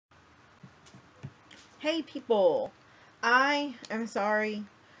Hey people, I am sorry,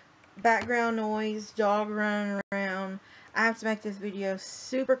 background noise, dog running around. I have to make this video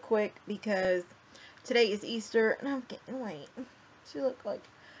super quick because today is Easter and I'm getting weight. She look like,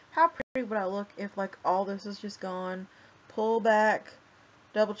 how pretty would I look if like all this was just gone? Pull back,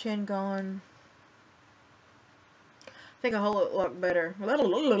 double chin gone. I think a whole lot better.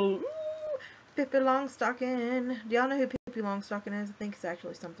 Pippi Longstocking. Do y'all know who Pippi Longstocking is? I think it's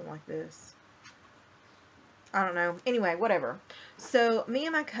actually something like this. I don't know. Anyway, whatever. So, me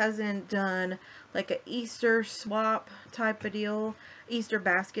and my cousin done like a Easter swap type of deal. Easter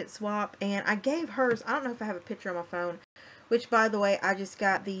basket swap. And I gave hers. I don't know if I have a picture on my phone. Which, by the way, I just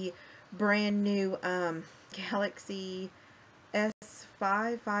got the brand new Galaxy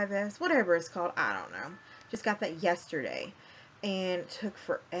S5, 5S, whatever it's called. I don't know. Just got that yesterday. And it took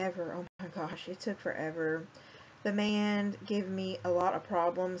forever. Oh my gosh, it took forever. The man gave me a lot of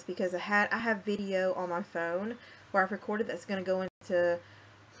problems because I have video on my phone where I've recorded that's going to go into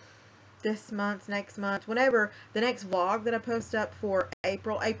this month, next month, whenever the next vlog that I post up for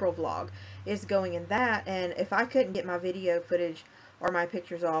April vlog is going in that. And if I couldn't get my video footage or my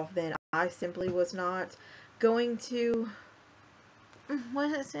pictures off, then I simply was not going to, what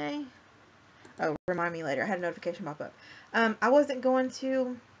does it say? Oh, remind me later. I had a notification pop up. I wasn't going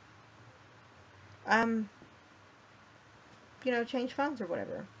to, change phones or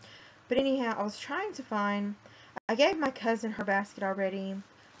whatever. But anyhow, I was trying to find, I gave my cousin her basket already.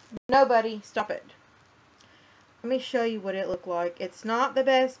 Nobody, stop it. Let me show you what it looked like. It's not the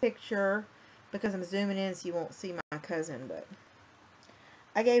best picture because I'm zooming in so you won't see my cousin, but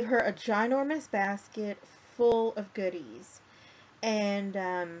I gave her a ginormous basket full of goodies. And,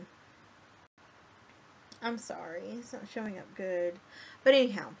 I'm sorry, it's not showing up good. But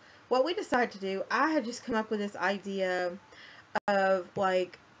anyhow, what we decided to do, I had just come up with this idea of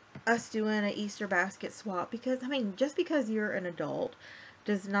like us doing an Easter basket swap because, I mean, just because you're an adult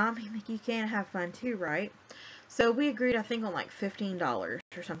does not mean that you can't have fun too, right? So we agreed, I think, on like $15 or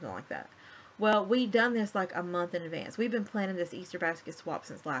something like that. Well, we done this like a month in advance. We've been planning this Easter basket swap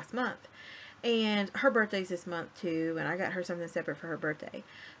since last month. And her birthday's this month too, and I got her something separate for her birthday.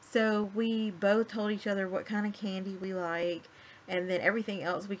 So we both told each other what kind of candy we like, and then everything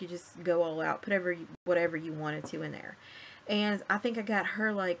else we could just go all out, put whatever you wanted to in there. And I think I got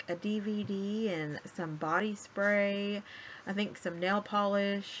her like a DVD and some body spray, I think some nail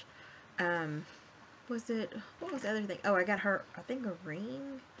polish. What was the other thing? Oh, I got her, I think, a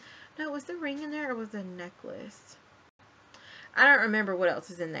ring. No, was the ring in there or was the necklace? I don't remember what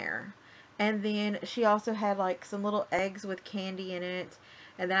else is in there. And then she also had like some little eggs with candy in it.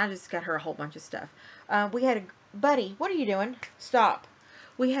 And then I just got her a whole bunch of stuff. We had buddy, what are you doing? Stop.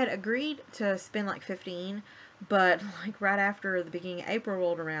 We had agreed to spend like 15, but like right after the beginning of April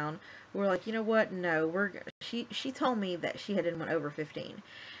rolled around, we were like, you know what? No, she told me that she hadn't went over 15.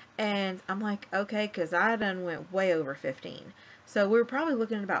 And I'm like, okay, because I done went way over 15. So we were probably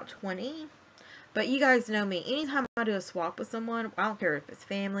looking at about 20. But you guys know me. Anytime I do a swap with someone, I don't care if it's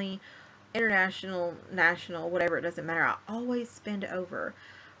family, international, national, whatever, it doesn't matter. I always spend over.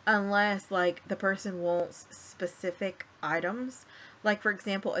 Unless, like, the person wants specific items. Like, for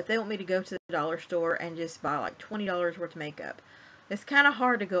example, if they want me to go to the dollar store and just buy, like, $20 worth of makeup. It's kind of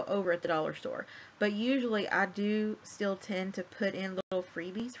hard to go over at the dollar store. But usually I do still tend to put in little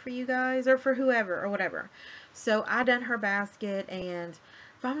freebies for you guys or for whoever or whatever. So I done her basket, and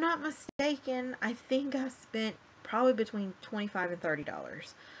if I'm not mistaken, I think I spent probably between $25 and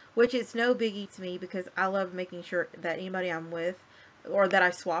 $30. Which is no biggie to me because I love making sure that anybody I'm with or that I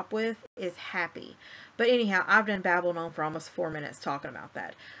swap with is happy. But anyhow, I've done babbling on for almost 4 minutes talking about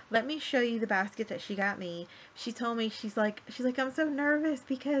that. Let me show you the basket that she got me. She told me, she's like, I'm so nervous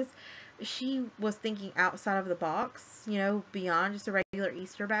because she was thinking outside of the box, beyond just a regular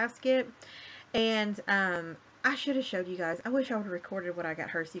Easter basket. And I should have showed you guys. I wish I would have recorded what I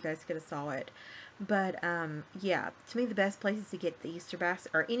got her so you guys could have saw it. But, yeah, to me the best places to get the Easter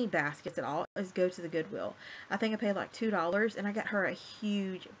basket, or any baskets at all, is go to the Goodwill. I think I paid like $2, and I got her a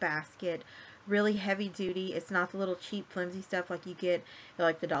huge basket, really heavy duty. It's not the little cheap flimsy stuff like you get at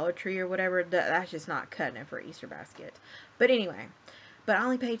like the Dollar Tree or whatever. That's just not cutting it for an Easter basket. But anyway, but I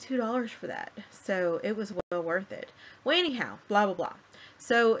only paid $2 for that, so it was well worth it. Well, anyhow, blah, blah, blah.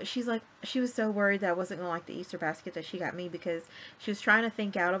 So she's like, she was so worried that I wasn't going to like the Easter basket that she got me because she was trying to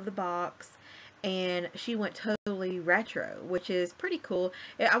think out of the box. And she went totally retro, which is pretty cool.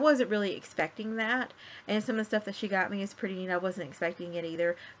 I wasn't really expecting that, and some of the stuff that she got me is pretty neat. I wasn't expecting it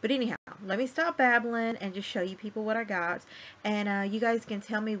either. But anyhow, let me stop babbling and just show you people what I got, and you guys can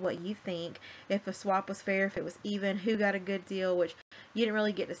tell me what you think, if a swap was fair, if it was even, who got a good deal, which, You didn't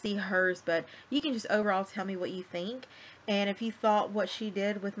really get to see hers, but you can just overall tell me what you think. And if you thought what she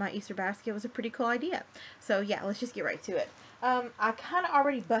did with my Easter basket was a pretty cool idea. So yeah, let's just get right to it. I kind of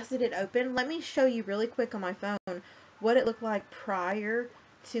already busted it open. Let me show you really quick on my phone what it looked like prior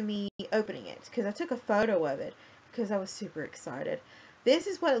to me opening it, because I took a photo of it because I was super excited. This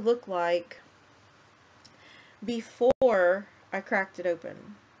is what it looked like before I cracked it open.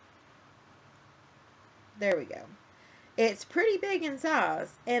 There we go. It's pretty big in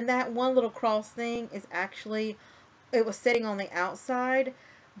size, and that one little cross thing is actually, it was sitting on the outside,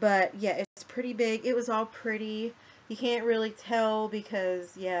 but yeah, it's pretty big. It was all pretty. You can't really tell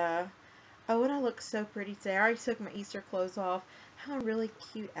because, yeah. Oh, and I look so pretty today. I already took my Easter clothes off. I have a really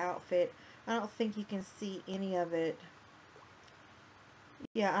cute outfit. I don't think you can see any of it.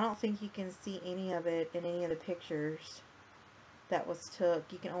 Yeah, I don't think you can see any of it in any of the pictures that was took.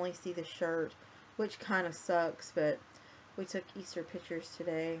 You can only see the shirt, which kind of sucks, but we took Easter pictures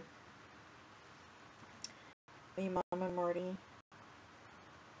today. Me, Mom, and Marty.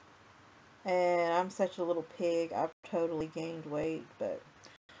 And I'm such a little pig. I've totally gained weight, but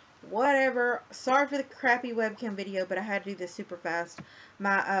whatever. Sorry for the crappy webcam video, but I had to do this super fast.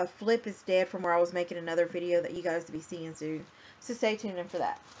 My flip is dead from where I was making another video that you guys will be seeing soon. So stay tuned in for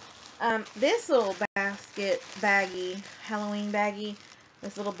that. This little basket baggie, Halloween baggie,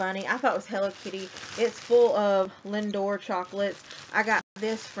 this little bunny, I thought it was Hello Kitty. It's full of Lindor chocolates. I got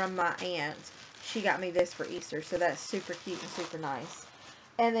this from my aunt. She got me this for Easter, so that's super cute and super nice.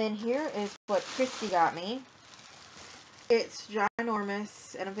 And then here is what Christy got me. It's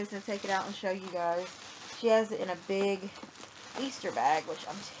ginormous, and I'm just going to take it out and show you guys. She has it in a big Easter bag, which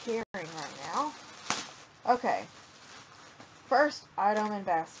I'm tearing right now. Okay. First item in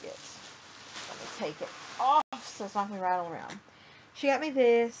basket. Let me take it off so it's not going to rattle around. She got me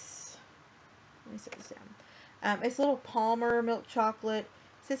this. Let me set this down. It's a little Palmer milk chocolate.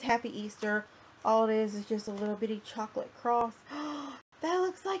 It says Happy Easter. All it is just a little bitty chocolate cross. That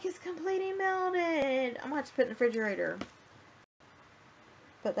looks like it's completely melted. I'm going to have to put it in the refrigerator.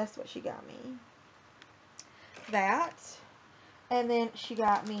 But that's what she got me. That. And then she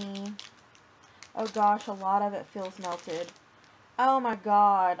got me, oh gosh, a lot of it feels melted. Oh my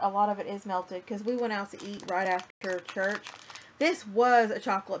god, a lot of it is melted because we went out to eat right after church. This was a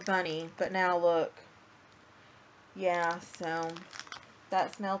chocolate bunny, but now look. Yeah, so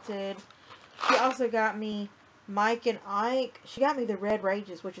that's melted. She also got me Mike and Ike. She got me the Red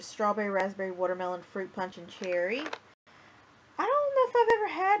Rages, which is strawberry, raspberry, watermelon, fruit punch, and cherry. I don't know if I've ever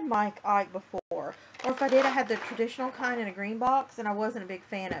had Mike Ike before. Or if I did, I had the traditional kind in a green box, and I wasn't a big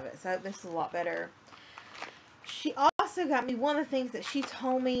fan of it. So this is a lot better. She also got me one of the things that she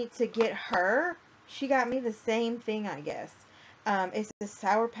told me to get her. She got me the same thing, I guess. It's the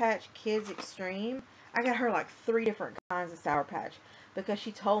Sour Patch Kids Extreme. I got her like 3 different kinds of Sour Patch because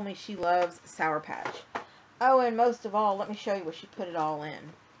she told me she loves Sour Patch. Oh, and most of all, let me show you where she put it all in.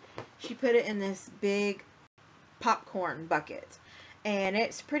 She put it in this big popcorn bucket, and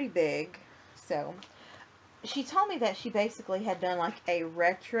it's pretty big. So she told me that she basically had done like a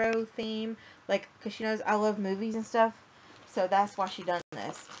retro theme, like, because she knows I love movies and stuff, so that's why she done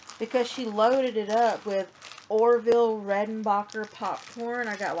this, because she loaded it up with Orville Redenbacher popcorn.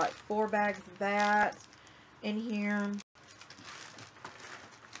 I got like 4 bags of that in here.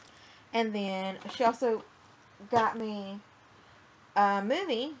 And then she also got me a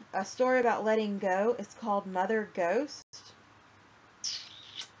movie, a story about letting go. It's called Mother Ghost.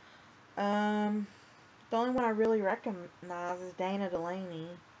 The only one I really recognize is Dana Delaney.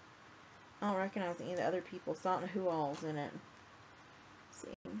 I don't recognize any of the other people, so I don't know who all's in it. Let's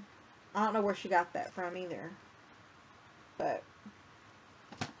see. I don't know where she got that from either. But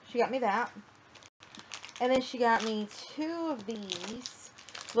she got me that. And then she got me 2 of these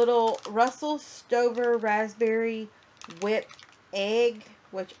little Russell Stover Raspberry Whip Egg,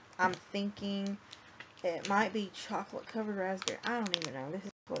 which I'm thinking it might be chocolate covered raspberry. I don't even know. This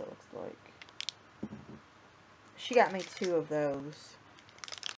is what it looks like. She got me 2 of those.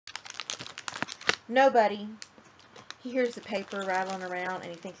 Nobody. He hears the paper rattling around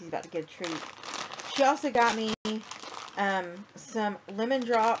and he thinks he's about to get a treat. She also got me some lemon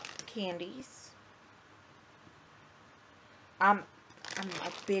drop candies. I'm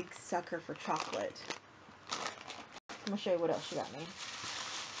a big sucker for chocolate. I'm gonna show you what else she got me.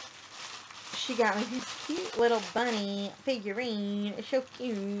 She got me this cute little bunny figurine. It's so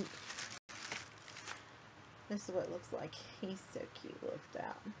cute. This is what it looks like. He's so cute. Look at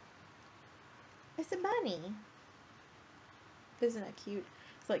that. It's a bunny. Isn't it cute?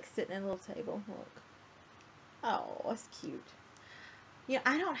 It's like sitting at a little table. Look. Oh, that's cute. You know,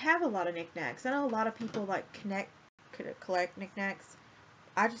 I don't have a lot of knickknacks. I know a lot of people like collect knickknacks.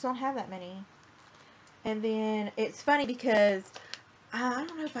 I just don't have that many. And then it's funny because I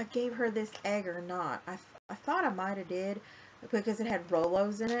don't know if I gave her this egg or not. I thought I might have did because it had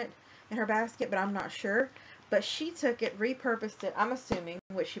Rolos in it in her basket, but I'm not sure. But she took it, repurposed it, I'm assuming,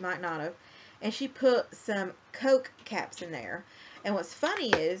 which she might not have, and she put some Coke caps in there. And what's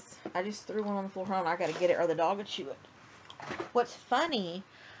funny is, I just threw one on the floor. Hold on, I gotta get it or the dog would chew it. What's funny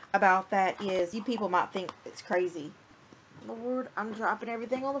about that is, you people might think it's crazy. Lord, I'm dropping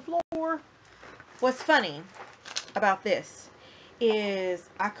everything on the floor. What's funny about this is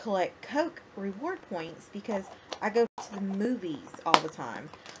I collect Coke reward points because I go to the movies all the time.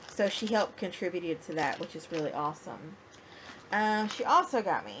 So she helped contributed to that, which is really awesome. She also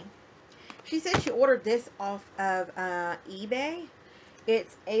got me. She said she ordered this off of eBay.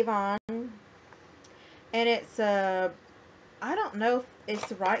 It's Avon. And it's I don't know if it's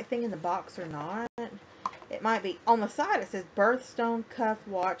the right thing in the box or not. It might be. On the side it says Birthstone Cuff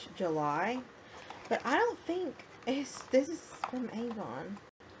Watch July. But I don't think this is from Avon.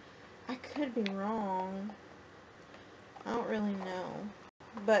 I could be wrong. I don't really know.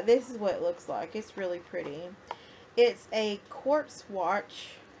 But this is what it looks like. It's really pretty. It's a quartz watch.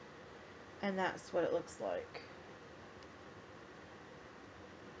 And that's what it looks like.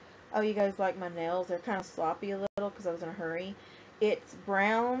 Oh, you guys like my nails? They're kind of sloppy a little because I was in a hurry. It's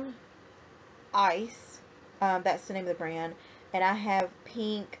Brown Ice. That's the name of the brand. And I have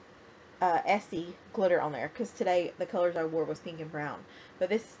pink Essie glitter on there because today the colors I wore was pink and brown. But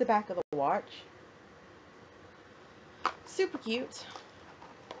this is the back of the watch. Super cute.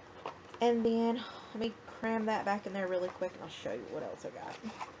 And then let me cram that back in there really quick and I'll show you what else I got.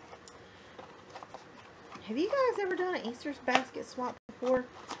 Have you guys ever done an Easter basket swap before?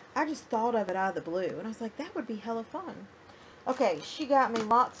 I just thought of it out of the blue and I was like, that would be hella fun. Okay, she got me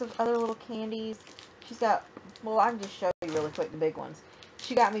lots of other little candies. She's got, well, I can just show you really quick the big ones.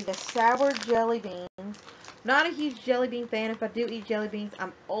 She got me the sour jelly beans. Not a huge jelly bean fan. If I do eat jelly beans,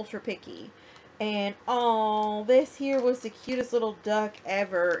 I'm ultra picky. And, oh, this here was the cutest little duck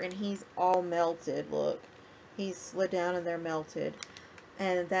ever. And he's all melted. Look. He's slid down and they're melted.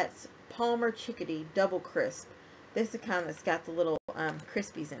 And that's Palmer Chickadee Double Crisp. This is the kind that's got the little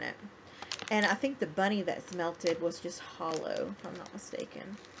crispies in it. And I think the bunny that's melted was just hollow, if I'm not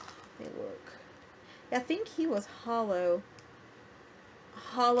mistaken. Let me look. I think he was hollow.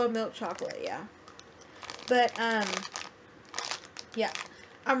 Hollow milk chocolate, yeah. But, yeah.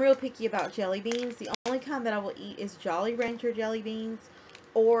 I'm real picky about jelly beans. The only kind that I will eat is Jolly Rancher jelly beans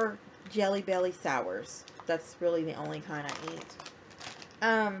or Jelly Belly sours. That's really the only kind I eat.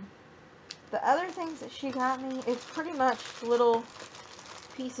 The other things that she got me is pretty much little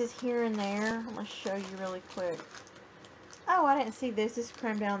pieces here and there. I'm going to show you really quick. Oh, I didn't see this. This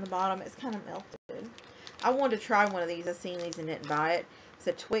crammed down the bottom. It's kind of melted. I wanted to try one of these. I seen these and didn't buy it. It's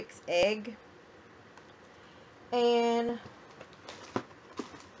a Twix egg. And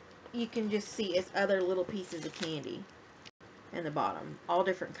you can just see it's other little pieces of candy in the bottom. All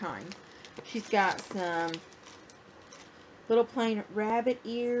different kinds. She's got some little plain rabbit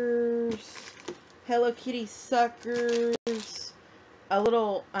ears, Hello Kitty suckers, a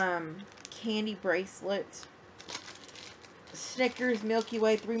little candy bracelet, Snickers, Milky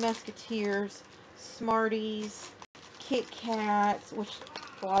Way, Three Musketeers, Smarties, Kit Kats, which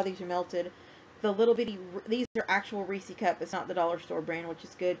a lot of these are melted. The little bitty, these are actual Reese cup. It's not the dollar store brand, which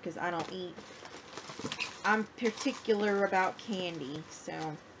is good because I don't eat. I'm particular about candy, so.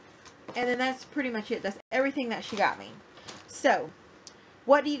 And then that's pretty much it. That's everything that she got me. So,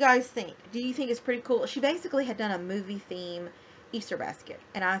 what do you guys think? Do you think it's pretty cool? She basically had done a movie theme Easter basket.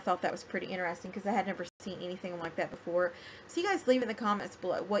 And I thought that was pretty interesting because I had never seen anything like that before. So you guys leave in the comments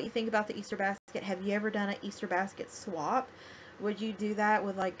below what you think about the Easter basket. Have you ever done an Easter basket swap? Would you do that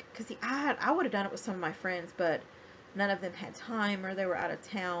with like, because I would have done it with some of my friends, but none of them had time or they were out of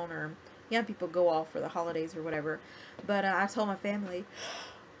town or young people go off for the holidays or whatever. But I told my family,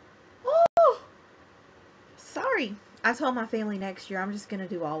 oh, sorry. I told my family next year I'm just going to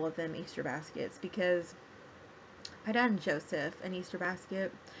do all of them Easter baskets because I done Joseph an Easter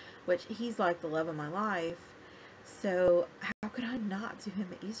basket, which he's like the love of my life. So how could I not do him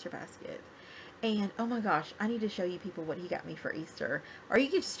an Easter basket? And, oh my gosh, I need to show you people what he got me for Easter. Or you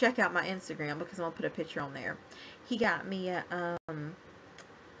can just check out my Instagram because I'm going to put a picture on there. He got me a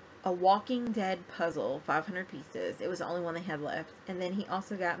Walking Dead puzzle, 500 pieces. It was the only one they had left. And then he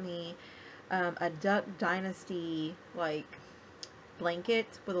also got me a Duck Dynasty, like, blanket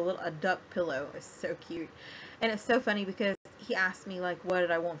with a duck pillow. It's so cute. And it's so funny because he asked me, like, what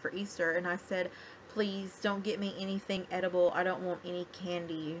did I want for Easter? And I said, please don't get me anything edible. I don't want any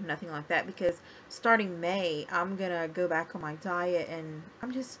candy, nothing like that, because starting May, I'm gonna go back on my diet and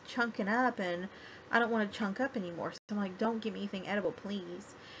I'm just chunking up and I don't want to chunk up anymore. So I'm like, don't give me anything edible,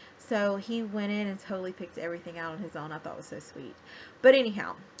 please. So he went in and totally picked everything out on his own. I thought it was so sweet. But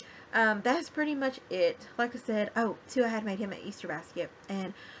anyhow, that's pretty much it. Like I said, oh, too, I had made him an Easter basket.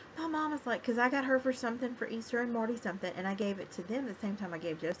 And my mom was like, because I got her for something for Easter and Marty something, and I gave it to them the same time I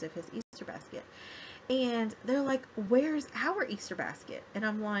gave Joseph his Easter basket. And they're like, where's our Easter basket? And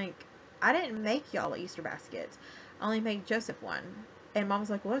I'm like, I didn't make y'all an Easter basket. I only made Joseph one. And Mom was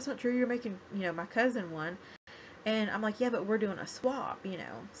like, well, that's not true. You're making, my cousin one. And I'm like, yeah, but we're doing a swap,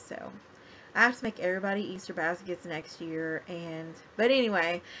 So I have to make everybody Easter baskets next year. But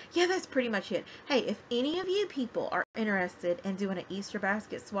anyway, yeah, that's pretty much it. Hey, if any of you people are interested in doing an Easter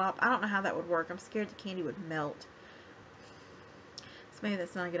basket swap, I don't know how that would work. I'm scared the candy would melt. So maybe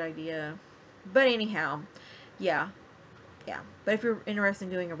that's not a good idea. But anyhow, yeah. But if you're interested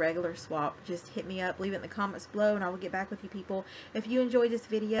in doing a regular swap, just hit me up, leave it in the comments below, and I will get back with you people. If you enjoyed this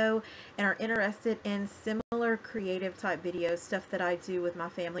video and are interested in similar creative type videos, stuff that I do with my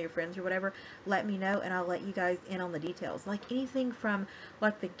family or friends or whatever, let me know and I'll let you guys in on the details. Like anything from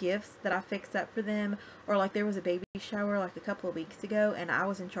like the gifts that I fixed up for them, or like there was a baby shower like a couple of weeks ago and I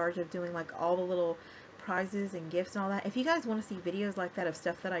was in charge of doing like all the little prizes and gifts and all that. If you guys want to see videos like that of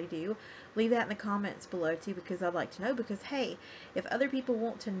stuff that I do, leave that in the comments below too, because I'd like to know. Because hey, if other people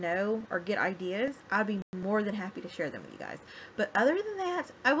want to know or get ideas, I'd be more than happy to share them with you guys. But other than that,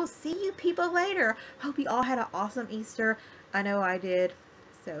 I will see you people later. Hope you all had an awesome Easter. I know I did.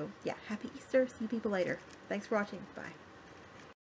 So yeah, happy Easter. See you people later. Thanks for watching. Bye.